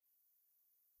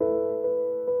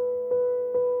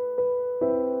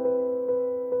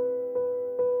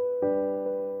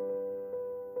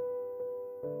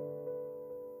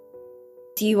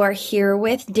Podcast. You are here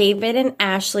with David and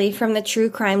Ashley from the True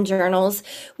Crime Journals.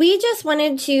 We just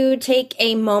wanted to take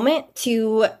a moment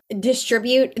to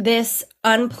distribute this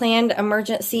unplanned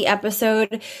emergency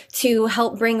episode to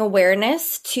help bring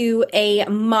awareness to a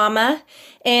mama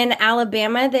in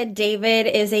Alabama that David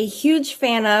is a huge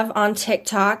fan of on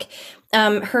TikTok.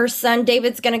 Her son,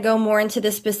 David's going to go more into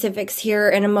the specifics here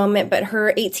in a moment, but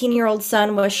her 18-year-old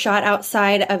son was shot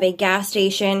outside of a gas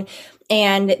station,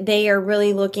 and they are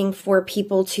really looking for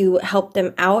people to help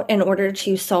them out in order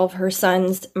to solve her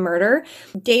son's murder.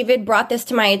 David brought this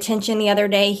to my attention the other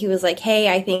day. He was like,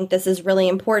 hey, I think this is really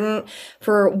important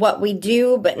for what we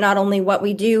do, but not only what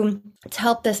we do, to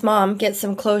help this mom get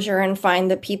some closure and find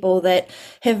the people that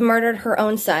have murdered her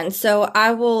own son. So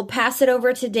I will pass it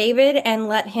over to David and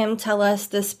let him tell us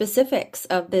the specifics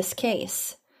of this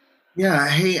case. Yeah.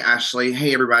 Hey, Ashley.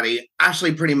 Hey, everybody.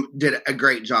 Ashley did a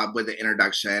great job with the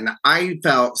introduction. I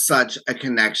felt such a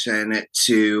connection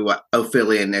to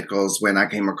Ophelia Nichols when I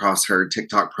came across her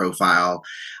TikTok profile.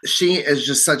 She is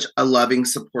just such a loving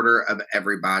supporter of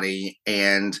everybody.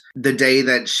 And the day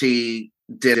that she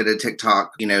did a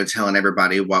TikTok, telling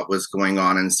everybody what was going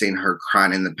on and seeing her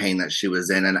crying in the pain that she was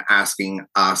in and asking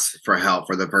us for help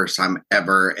for the first time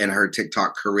ever in her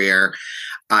TikTok career,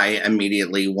 I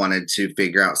immediately wanted to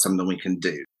figure out something we can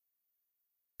do.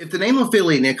 If the name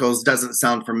Ophelia Nichols doesn't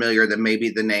sound familiar, then maybe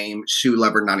the name Shoe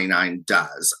Lover 99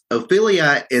 does.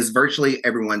 Ophelia is virtually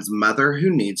everyone's mother who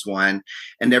needs one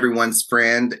and everyone's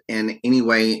friend in any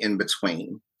way in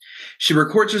between. She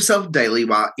records herself daily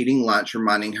while eating lunch,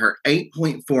 reminding her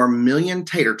 8.4 million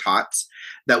tater tots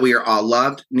that we are all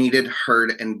loved, needed,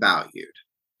 heard, and valued.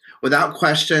 Without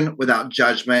question, without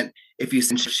judgment, if you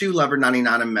send Shoe Lover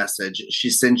 99 a message,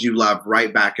 she sends you love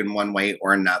right back in one way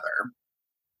or another.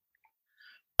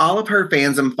 All of her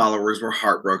fans and followers were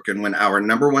heartbroken when our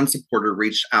number one supporter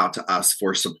reached out to us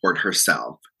for support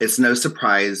herself. It's no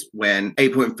surprise when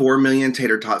 8.4 million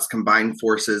tater tots combined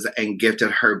forces and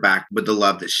gifted her back with the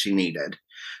love that she needed.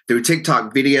 Through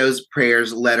TikTok videos,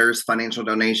 prayers, letters, financial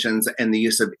donations, and the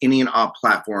use of any and all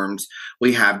platforms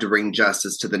we have to bring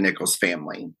justice to the Nichols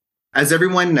family. As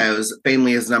everyone knows,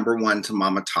 family is number one to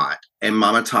Mama Tot, and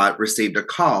Mama Tot received a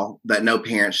call that no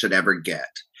parent should ever get.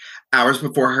 Hours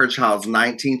before her child's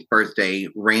 19th birthday,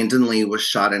 Randon Lee was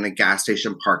shot in a gas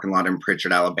station parking lot in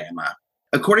Pritchard, Alabama.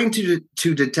 According to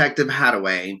Detective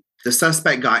Hadaway, the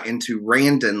suspect got into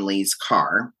Randon Lee's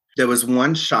car. There was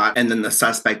one shot, and then the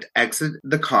suspect exited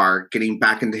the car, getting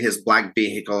back into his black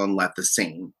vehicle and left the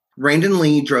scene. Randon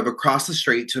Lee drove across the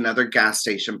street to another gas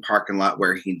station parking lot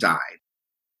where he died.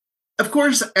 Of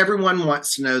course, everyone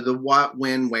wants to know the what,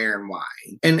 when, where, and why.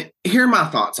 And here are my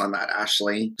thoughts on that,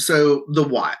 Ashley. So the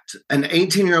what? An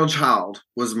 18-year-old child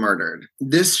was murdered.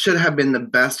 This should have been the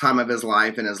best time of his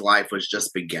life, and his life was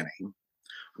just beginning.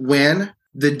 When?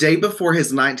 The day before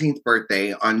his 19th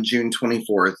birthday on June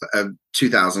 24th of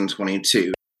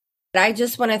 2022. I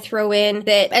just want to throw in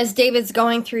that as David's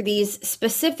going through these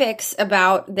specifics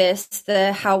about this,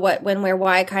 the how, what, when, where,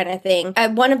 why kind of thing,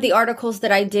 one of the articles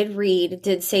that I did read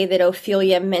did say that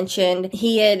Ophelia mentioned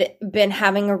he had been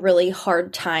having a really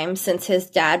hard time since his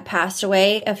dad passed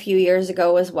away a few years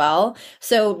ago as well.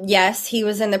 So yes, he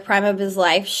was in the prime of his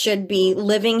life, should be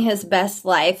living his best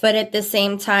life, but at the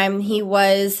same time, he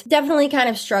was definitely kind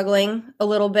of struggling a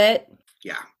little bit.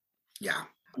 Yeah.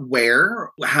 Where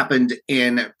happened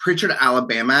in Pritchard,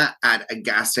 Alabama at a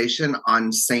gas station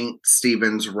on St.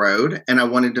 Stephen's Road. And I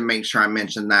wanted to make sure I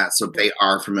mentioned that so if they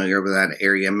are familiar with that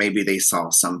area, maybe they saw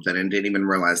something and didn't even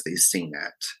realize they'd seen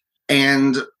it.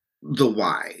 And the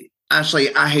why.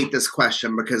 Actually, I hate this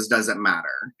question because it doesn't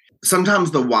matter. Sometimes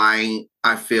the why,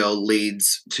 I feel,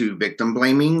 leads to victim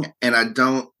blaming, and I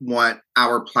don't want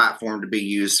our platform to be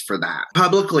used for that.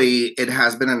 Publicly, it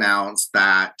has been announced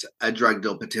that a drug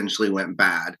deal potentially went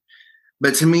bad.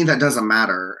 But to me, that doesn't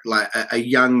matter. Like a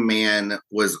young man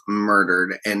was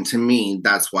murdered, and to me,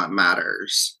 that's what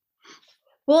matters.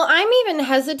 Well, I'm even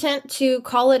hesitant to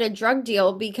call it a drug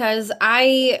deal because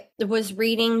I was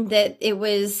reading that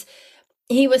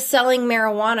he was selling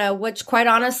marijuana, which quite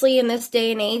honestly, in this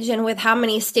day and age and with how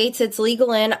many states it's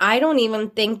legal in, I don't even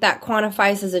think that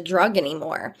quantifies as a drug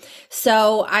anymore.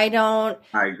 So I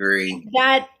agree.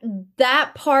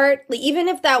 That part, even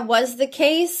if that was the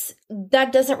case,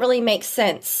 that doesn't really make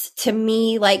sense to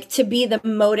me, like to be the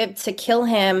motive to kill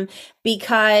him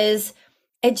because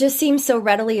it just seems so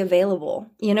readily available.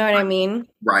 You know what I mean?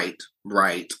 Right.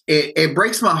 It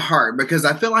breaks my heart because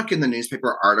I feel like in the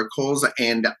newspaper articles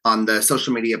and on the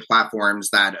social media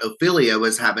platforms that Ophelia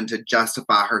was having to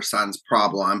justify her son's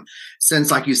problem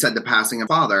since, like you said, the passing of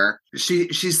father.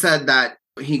 She said that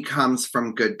he comes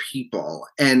from good people.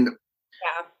 And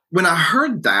when I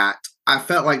heard that, I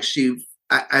felt like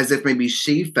as if maybe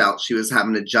she felt she was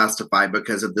having to justify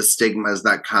because of the stigmas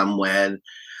that come with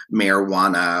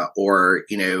marijuana or,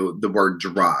 the word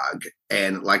drug.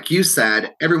 And like you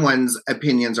said, everyone's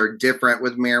opinions are different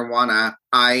with marijuana.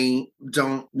 I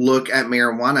don't look at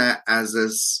marijuana as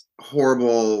this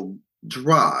horrible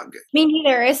drug. Me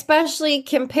neither, especially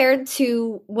compared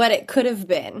to what it could have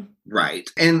been. Right.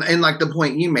 And like the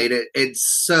point you made, it's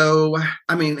so,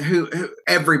 I mean, who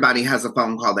everybody has a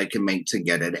phone call they can make to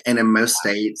get it. And in most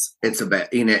states, it's a bit,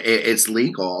 it's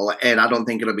legal. And I don't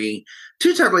think it'll be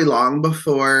too terribly long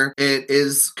before it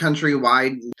is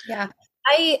countrywide. Yeah.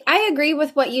 I agree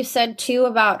with what you said too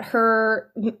about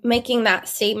her making that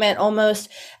statement almost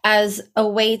as a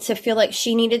way to feel like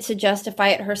she needed to justify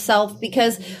it herself,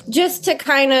 because just to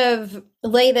kind of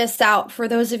lay this out for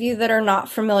those of you that are not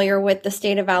familiar with the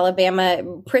state of Alabama,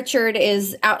 Pritchard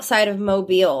is outside of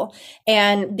Mobile,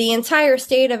 and the entire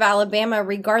state of Alabama,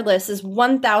 regardless, is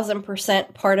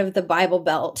 1000% part of the Bible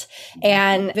Belt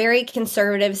and very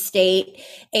conservative state.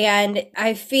 And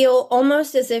I feel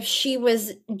almost as if she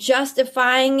was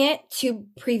justifying it to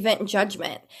prevent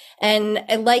judgment. And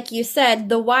like you said,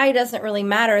 the why doesn't really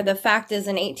matter. The fact is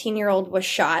an 18-year-old was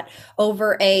shot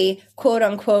over a quote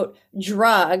unquote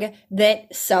drug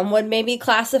that some would maybe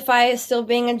classify as still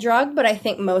being a drug, but I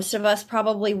think most of us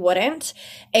probably wouldn't.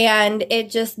 And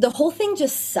the whole thing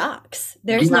just sucks.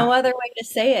 There's no other way to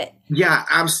say it. Yeah,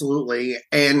 absolutely.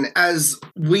 And as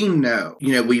we know,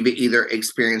 we've either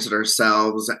experienced it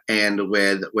ourselves, and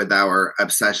with our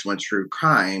obsession with true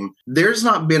crime, there's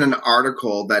not been an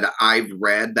article that I've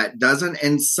read that doesn't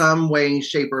in some way,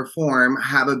 shape, or form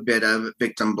have a bit of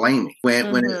victim blaming.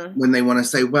 When they want to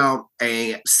say, well,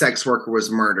 a sex worker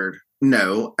was murdered.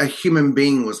 No, a human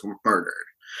being was murdered.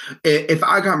 If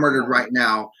I got murdered right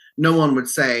now, no one would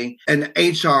say an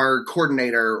HR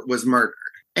coordinator was murdered.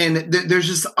 And there's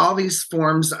just all these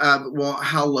forms of, well,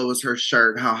 how low was her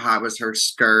shirt? How high was her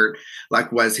skirt?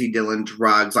 Like, was he dealing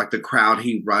drugs? Like the crowd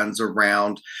he runs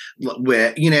around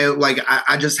with,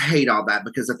 I just hate all that,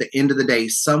 because at the end of the day,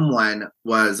 someone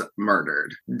was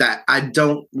murdered. That I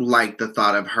don't like the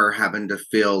thought of her having to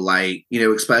feel like,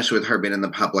 especially with her being in the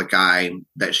public eye,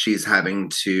 that she's having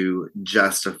to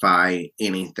justify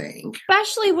anything.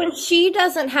 Especially when she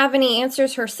doesn't have any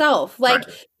answers herself. Like,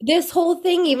 right. This whole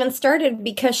thing even started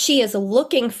because she is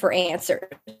looking for answers.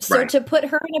 So right. To put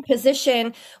her in a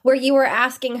position where you were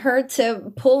asking her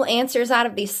to pull answers out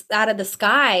of the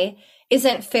sky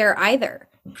isn't fair either.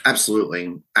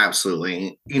 Absolutely.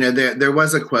 Absolutely. There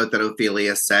was a quote that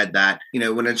Ophelia said that,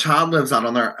 when a child lives out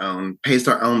on their own, pays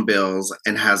their own bills,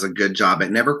 and has a good job,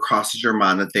 it never crosses your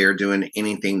mind that they are doing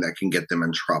anything that can get them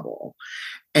in trouble.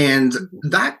 And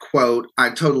that quote, I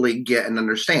totally get and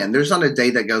understand. There's not a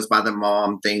day that goes by that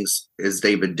mom thinks, is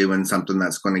David doing something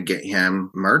that's going to get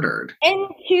him murdered? And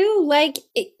two, like,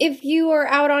 if you are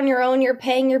out on your own, you're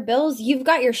paying your bills, you've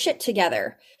got your shit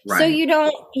together. Right. So you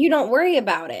don't worry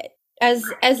about it.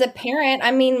 As a parent,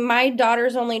 I mean, my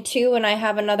daughter's only 2 and I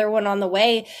have another one on the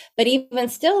way. But even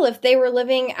still, if they were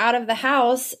living out of the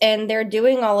house and they're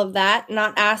doing all of that,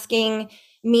 not asking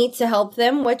me to help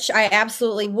them, which I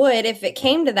absolutely would if it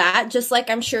came to that, just like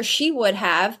I'm sure she would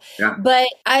have. Yeah. But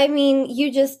I mean,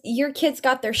 your kids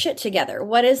got their shit together.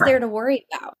 What is there to worry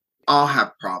about? All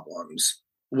have problems.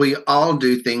 We all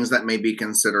do things that may be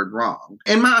considered wrong.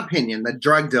 In my opinion, the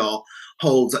drug deal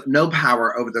holds no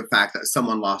power over the fact that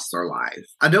someone lost their life.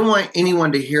 I don't want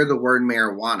anyone to hear the word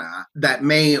marijuana that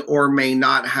may or may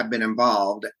not have been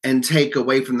involved and take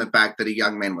away from the fact that a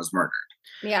young man was murdered.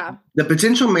 Yeah. The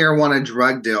potential marijuana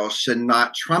drug deal should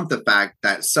not trump the fact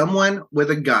that someone with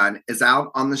a gun is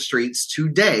out on the streets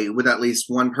today with at least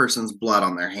one person's blood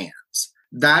on their hands.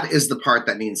 That is the part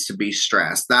that needs to be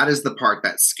stressed. That is the part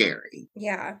that's scary.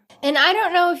 Yeah. And I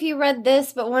don't know if you read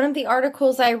this, but one of the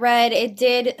articles I read, it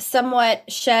did somewhat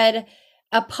shed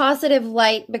a positive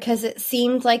light because it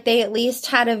seemed like they at least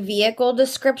had a vehicle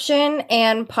description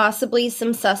and possibly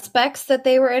some suspects that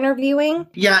they were interviewing.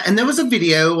 Yeah, and there was a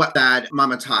video that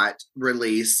Mama Tot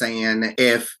released saying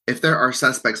if there are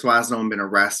suspects, why has no one been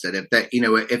arrested? If that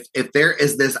if there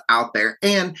is this out there.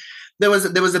 And there was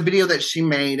a video that she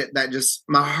made that just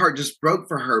my heart just broke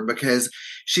for her, because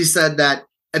she said that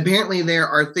apparently there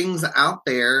are things out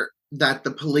there that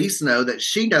the police know that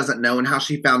she doesn't know, and how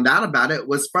she found out about it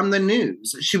was from the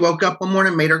news. She woke up one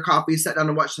morning, made her coffee, sat down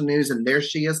to watch the news, and there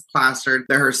she is plastered,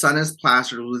 that her son is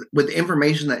plastered with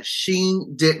information that she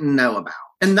didn't know about.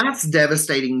 And that's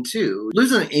devastating too.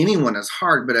 Losing anyone is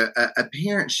hard, but a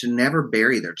parent should never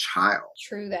bury their child.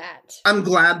 True that. I'm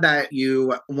glad that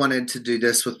you wanted to do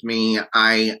this with me.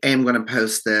 I am going to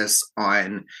post this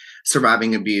on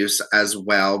Surviving Abuse as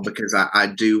well, because I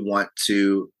do want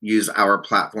to use our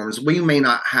platforms. We may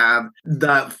not have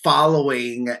the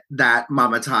following that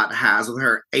Mama Tot has with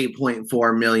her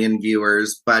 8.4 million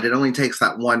viewers, but it only takes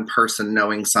that one person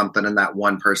knowing something and that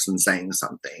one person saying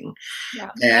something. Yeah.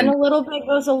 And a little bit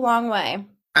goes a long way.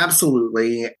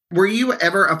 Absolutely. Were you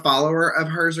ever a follower of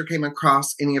hers or came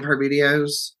across any of her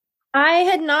videos? I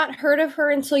had not heard of her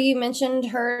until you mentioned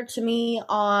her to me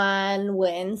on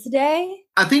Wednesday.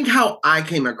 I think how I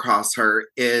came across her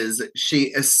is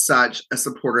she is such a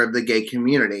supporter of the gay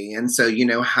community. And so, you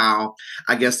know how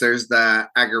I guess there's the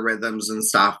algorithms and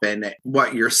stuff, and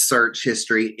what your search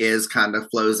history is kind of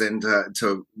flows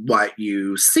into what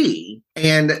you see.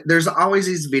 And there's always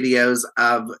these videos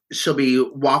of she'll be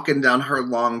walking down her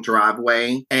long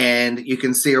driveway, and you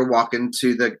can see her walking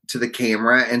to the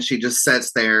camera, and she just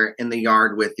sits there in the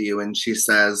yard with you, and she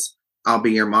says, "I'll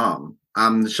be your mom.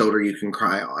 I'm the shoulder you can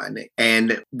cry on."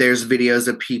 And there's videos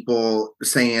of people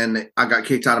saying, "I got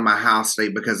kicked out of my house today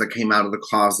because I came out of the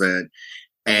closet."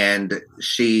 And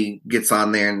she gets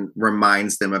on there and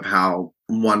reminds them of how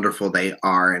wonderful they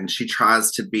are. And she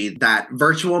tries to be that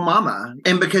virtual mama.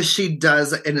 And because she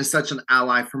does and is such an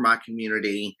ally for my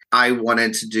community, I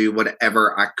wanted to do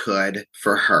whatever I could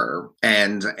for her.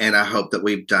 And I hope that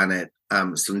we've done it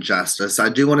some justice. I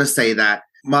do want to say that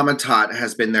Mama Tot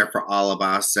has been there for all of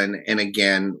us. And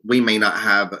again, we may not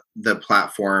have the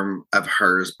platform of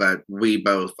hers, but we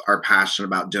both are passionate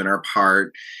about doing our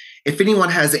part. If anyone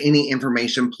has any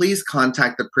information, please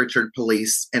contact the Pritchard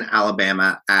Police in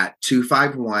Alabama at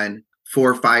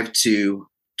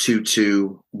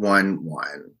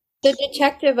 251-452-2211. The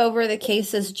detective over the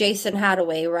case is Jason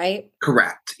Hadaway, right?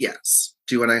 Correct, yes.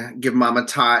 Do you want to give Mama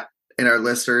Tot and our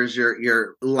listeners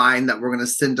your line that we're going to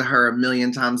send to her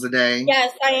 1,000,000 times a day?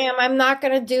 Yes, I am. I'm not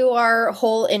going to do our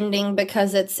whole ending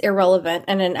because it's irrelevant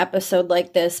in an episode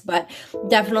like this, but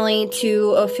definitely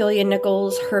to Ophelia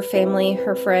Nichols, her family,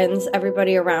 her friends,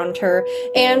 everybody around her,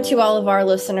 and to all of our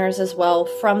listeners as well,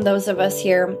 from those of us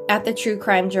here at the True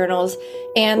Crime Journals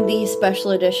and the special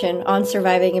edition on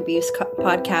Surviving Abuse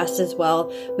podcast as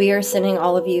well. We are sending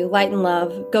all of you light and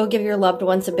love. Go give your loved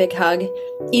ones a big hug,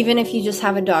 even if you just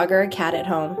have a dog or a cat at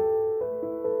home.